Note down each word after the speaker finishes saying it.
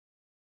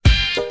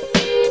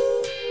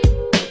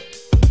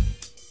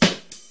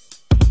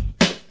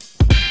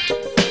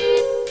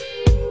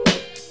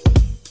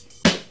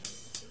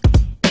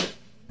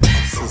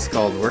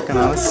called Working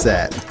on a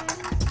Set.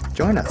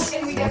 Join us,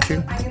 won't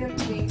you?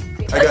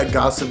 I got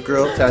Gossip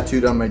Girl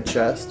tattooed on my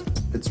chest.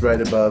 It's right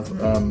above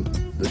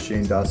the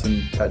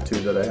SHANEDAWSON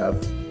tattoo that I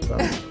have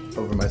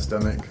over my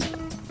stomach.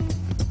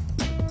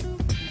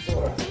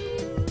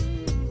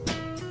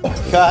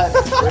 Cut.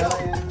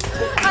 Brilliant.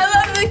 I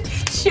love the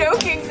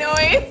choking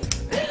noise.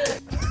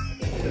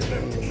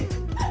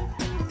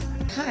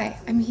 Hi,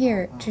 I'm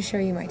here to show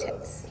you my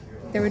tits.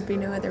 There would be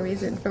no other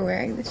reason for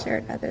wearing the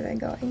shirt other than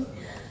going,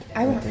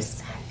 I want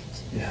respect.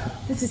 Yeah.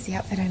 This is the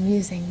outfit I'm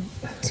using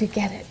to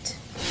get it.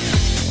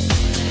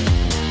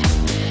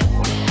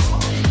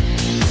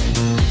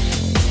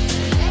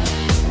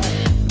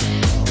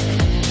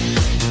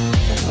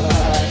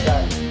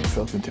 I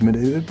felt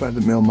intimidated by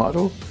the male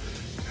model. It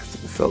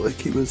felt like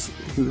he was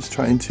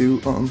trying to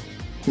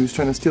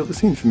steal the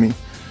scene from me.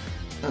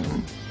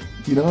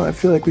 You know, I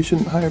feel like we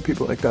shouldn't hire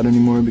people like that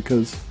anymore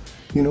because,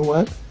 you know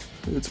what?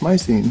 It's my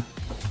scene.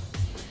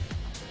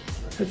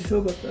 How'd you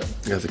feel about that?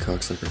 Guy's a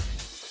cocksucker.